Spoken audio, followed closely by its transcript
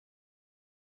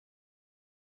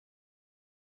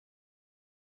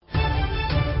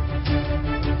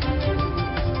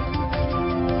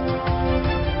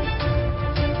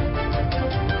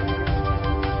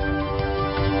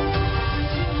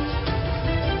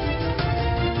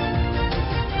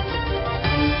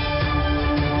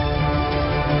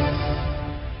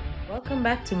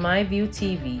Welcome back to MyView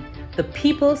TV, the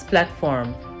people's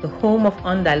platform, the home of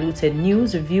undiluted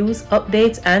news, reviews,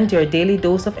 updates, and your daily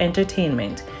dose of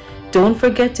entertainment. Don't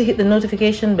forget to hit the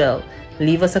notification bell,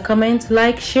 leave us a comment,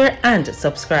 like, share, and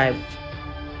subscribe.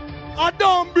 I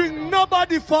don't bring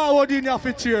nobody forward in here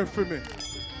to cheer for me.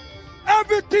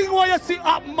 Everything what you see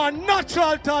up my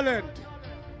natural talent.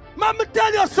 Let me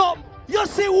tell you something. You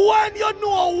see, when you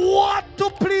know what to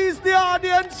please the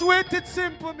audience with, it's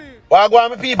simple, me. Well, go on,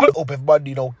 my people. Hope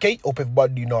everybody doing okay. Hope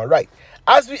everybody doing all right.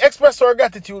 As we express our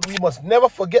gratitude, we must never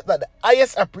forget that the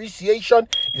highest appreciation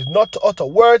is not to utter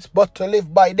words, but to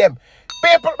live by them.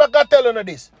 People, I can tell you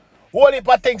this. Whole heap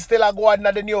of things still are going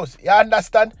on the news. You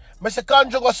understand? Mr.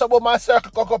 Conjo go sub my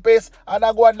circle cocoa paste and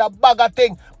I go on the bag of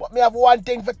thing. But me have one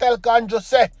thing for tell Conjo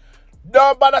say.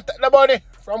 Don't bother take the money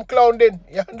from clowning.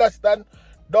 You understand?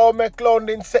 Don't make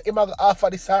clowning say him after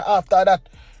this or after that.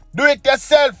 Do it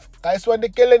yourself. Because when the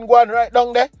killing go on right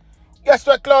down there, guess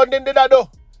what clowning did I do?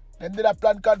 Them did a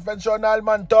plan conference on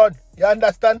Alman town. You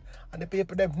understand? And the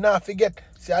people them not forget.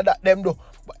 See how that them do.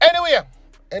 But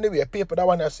anyway, people that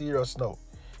want to serious now.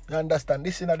 You understand?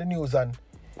 This is in the news and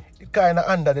it kind of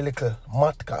under the little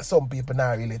mat because some people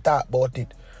not really talk about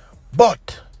it.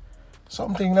 But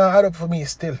something now add up for me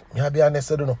still. Me be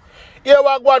honest, I don't know. Here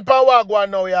we go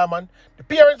now, yeah, man. The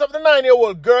parents of the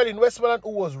 9-year-old girl in Westmoreland who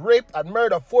was raped and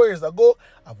murdered 4 years ago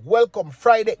have welcomed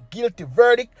Friday guilty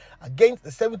verdict against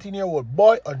the 17-year-old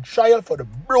boy on trial for the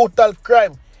brutal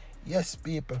crime. Yes,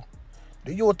 people.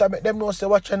 The youth make them know say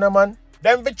watch on, man.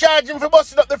 Them be charge him for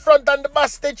busting up the front and the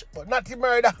bastage, but not the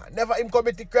murder. Never him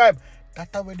commit the crime.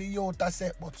 That's what the youth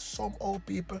say. But somehow,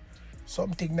 people,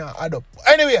 something now add up.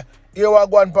 Anyway, here we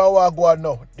go on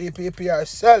now. DPP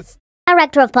herself.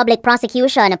 Director of Public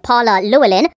Prosecution Paula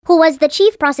Llewellyn, who was the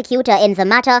chief prosecutor in the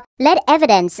matter, led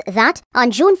evidence that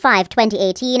on June 5,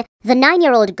 2018, the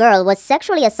 9-year-old girl was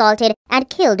sexually assaulted and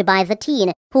killed by the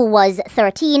teen, who was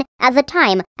 13 at the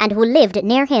time and who lived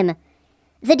near him.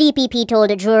 The DPP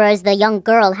told jurors the young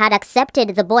girl had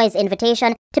accepted the boy's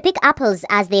invitation to pick apples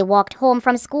as they walked home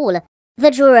from school.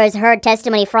 The jurors heard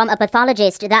testimony from a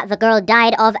pathologist that the girl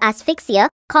died of asphyxia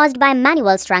caused by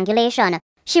manual strangulation.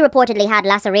 She reportedly had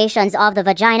lacerations of the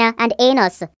vagina and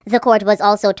anus. The court was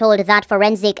also told that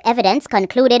forensic evidence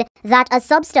concluded that a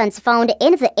substance found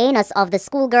in the anus of the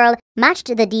schoolgirl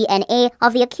matched the DNA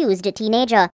of the accused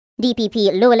teenager.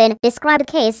 DPP Llewellyn described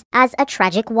the case as a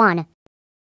tragic one.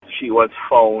 She was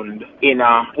found in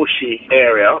a bushy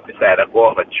area beside a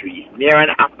guava tree, near an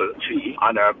apple tree,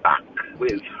 on her back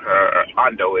with her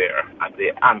underwear at the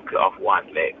ankle of one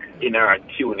leg, in her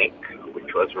tunic,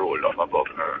 which was rolled up above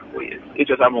her waist. It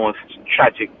was a most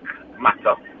tragic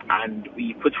matter, and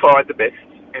we put forward the best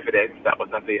evidence that was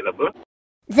available.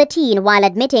 The teen, while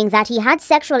admitting that he had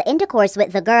sexual intercourse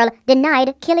with the girl,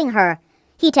 denied killing her.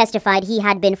 He testified he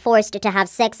had been forced to have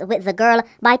sex with the girl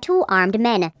by 2 armed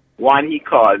men. One he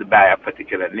called by a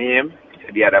particular name,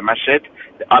 the other machete,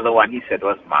 the other one he said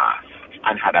was masked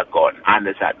and had a gun. And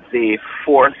that they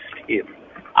forced him,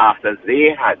 after they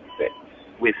had sex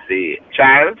with the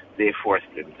child, they forced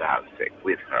him to have sex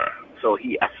with her. So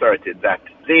he asserted that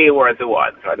they were the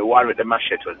ones, or the one with the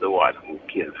machete was the one who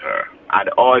killed her. And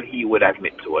all he would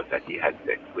admit to was that he had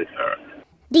sex with her.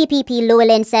 DPP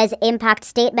Llewellyn says impact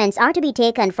statements are to be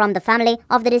taken from the family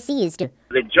of the deceased.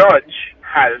 The judge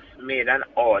has made an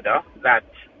order that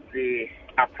the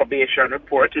approbation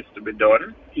report is to be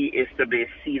done. He is to be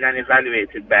seen and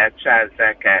evaluated by a child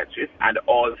psychiatrist and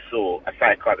also a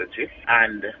psychologist.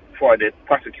 And for the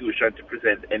prosecution to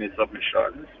present any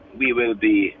submissions, we will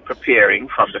be preparing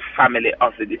from the family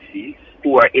of the deceased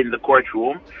who are in the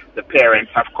courtroom. The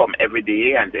parents have come every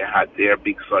day and they had their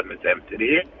big son with them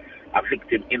today. A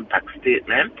victim impact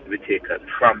statement will be taken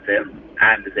from them,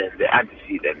 and then the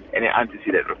any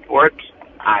antecedent report,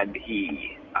 and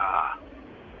he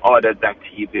ordered that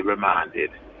he be remanded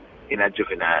in a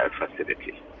juvenile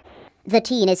facility. The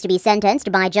teen is to be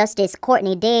sentenced by Justice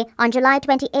Courtney Day on July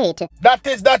 28.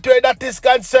 That is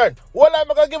concerned. Well, I'm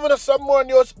going to give you some more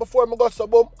news before I go so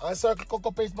boom and circle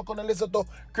cocoa paste back on the listen to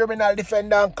criminal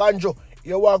defender and Conjo.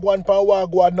 You walk one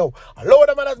now.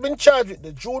 Loadąman has been charged with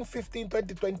the June 15,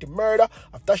 2020 murder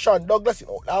of Tashawn Douglas in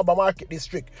Oklahoma Market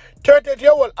District.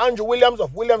 38-year-old Andrew Williams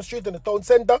of William Street in the town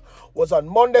center was on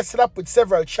Monday slapped with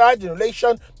several charges in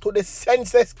relation to the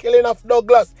senseless killing of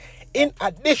Douglas. In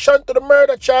addition to the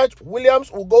murder charge, Williams,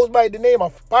 who goes by the name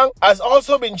of Pang, has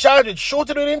also been charged with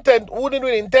shooting with intent, wounding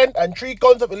with intent, and 3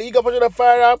 counts of illegal possession of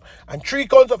firearm and 3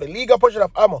 counts of illegal possession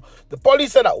of ammo. The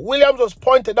police said that Williams was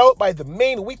pointed out by the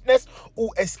main witness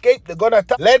who escaped the gun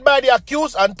attack, led by the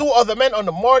accused and 2 other men on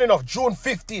the morning of June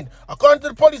 15. According to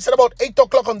the police, at about 8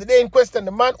 o'clock on the day in question,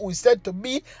 the man who is said to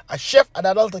be a chef at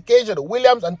an altercation with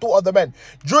Williams and 2 other men.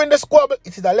 During the squabble,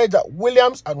 it is alleged that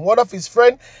Williams and one of his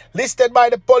friends, listed by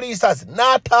the police as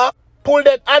Nata, pulled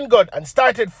an handgun and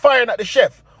started firing at the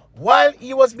chef. While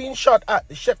he was being shot at,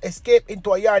 the chef escaped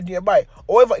into a yard nearby.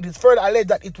 However, it is further alleged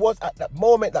that it was at that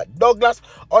moment that Douglas,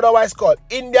 otherwise called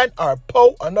Indian or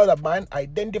Poe, another man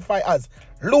identified as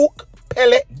Luke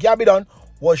Pele Gabidon,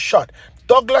 was shot.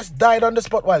 Douglas died on the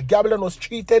spot while Gabidon was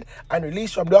treated and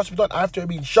released from the hospital after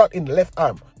being shot in the left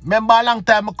arm. Remember a long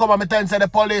time I come and tell the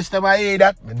police them I hear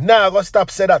that. Me nah go stop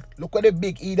say that. Look what the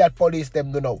big idiot police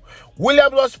them do now.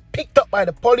 Williams was picked up by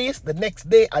the police the next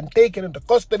day and taken into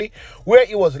custody, where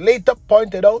he was later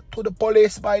pointed out to the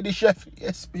police by the chef.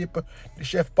 Yes, people. The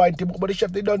chef pointed him out, but the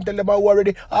chef they don't tell them I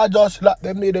already. I just slap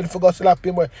them, they didn't forget slap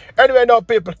him. Anyway now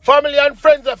people, family and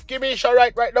friends of Kimisha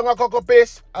right down a cocoa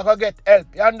paste, I go get help.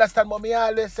 You understand what me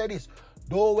always say this?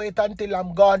 Don't wait until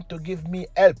I'm gone to give me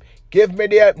help. Give me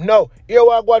the help now. Here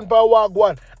Wagwan for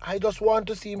Wagwan. I just want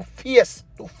to see him face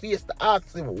to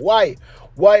ask him why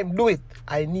him do it.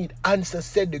 I need answers,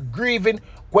 said the grieving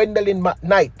Gwendolyn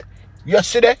McKnight. You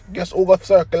see there? Guess who got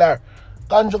circular?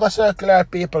 Kanjo got circular,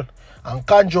 people. And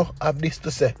Kanjo have this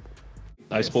to say.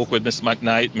 I spoke with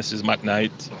Mrs.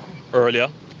 McKnight earlier,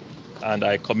 and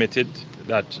I committed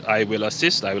that I will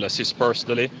assist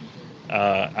personally,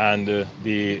 and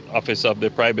the Office of the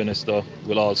Prime Minister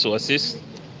will also assist.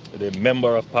 The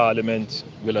Member of Parliament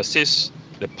will assist,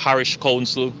 the Parish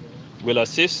Council will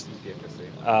assist,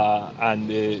 and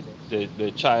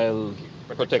the Child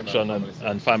Protection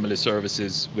and Family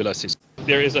Services will assist.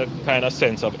 There is a kind of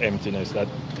sense of emptiness that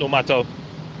no matter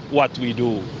what we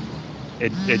do,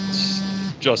 it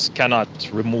just cannot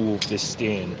remove the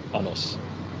stain on us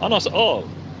all.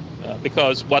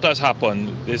 Because what has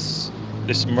happened, this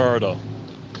murder,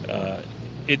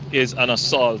 it is an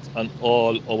assault on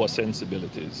all our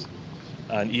sensibilities.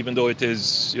 And even though it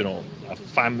is, a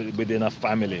family within a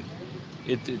family,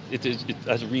 it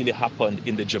has really happened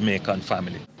in the Jamaican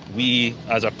family. We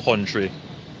as a country,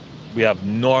 we have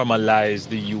normalized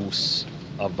the use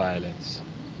of violence.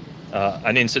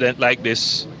 An incident like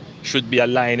this should be a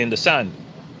line in the sand,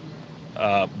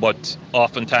 but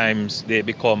oftentimes they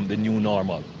become the new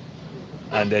normal.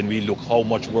 And then we look how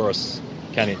much worse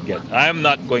can it get. I am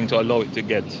not going to allow it to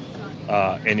get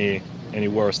any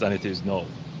worse than it is now.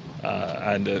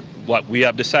 And what we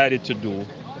have decided to do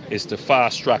is to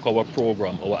fast track our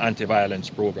program, our anti-violence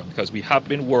program, because we have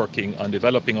been working on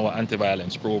developing our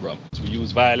anti-violence program. We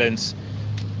use violence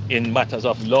in matters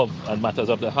of love and matters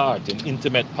of the heart. In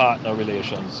intimate partner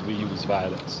relations, we use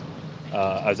violence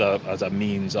as a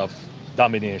means of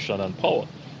domination and power.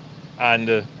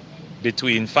 And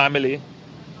between family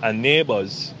and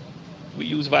neighbors, we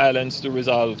use violence to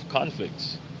resolve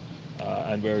conflicts,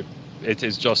 and where it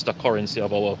is just a currency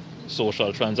of our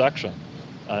social transaction,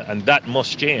 and that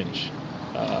must change.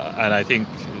 And I think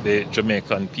the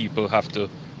Jamaican people have to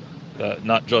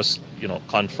not just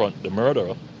confront the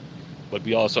murderer, but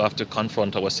we also have to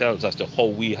confront ourselves as to how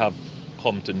we have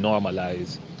come to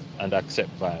normalize and accept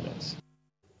violence.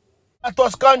 That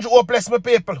was Kanjo hopeless, my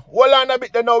people. Hold on a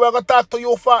bit then now, we're going to talk to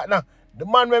you, partner. The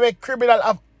man will make criminal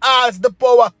have all the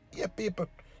power. Yeah, people.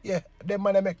 Yeah, the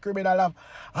man will make criminal have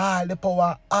all the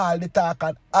power, all the talk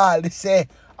and all the say.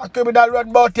 A criminal run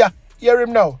about you. Hear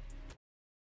him now.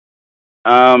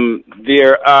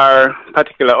 There are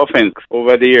particular offenses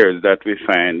over the years that we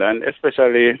find, and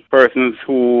especially persons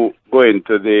who go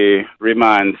into the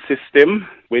remand system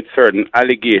with certain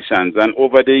allegations. And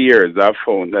over the years, I've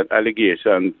found that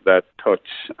allegations that touch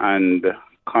and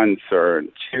concern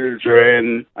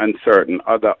children and certain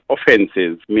other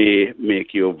offenses may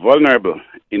make you vulnerable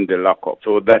in the lockup.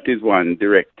 So that is one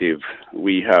directive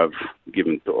we have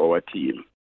given to our team.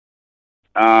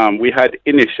 We had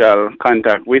initial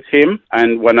contact with him,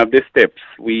 and one of the steps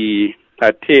we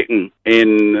had taken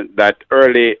in that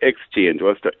early exchange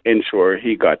was to ensure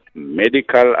he got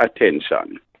medical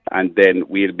attention, and then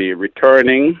we'll be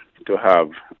returning to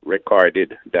have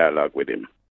recorded dialogue with him.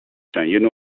 And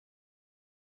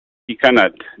he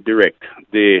cannot direct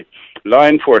the law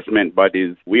enforcement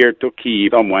bodies where to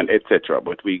keep someone, etc.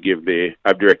 But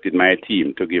I've directed my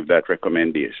team to give that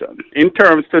recommendation in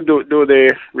terms to do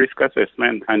the risk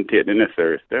assessment and take the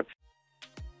necessary steps.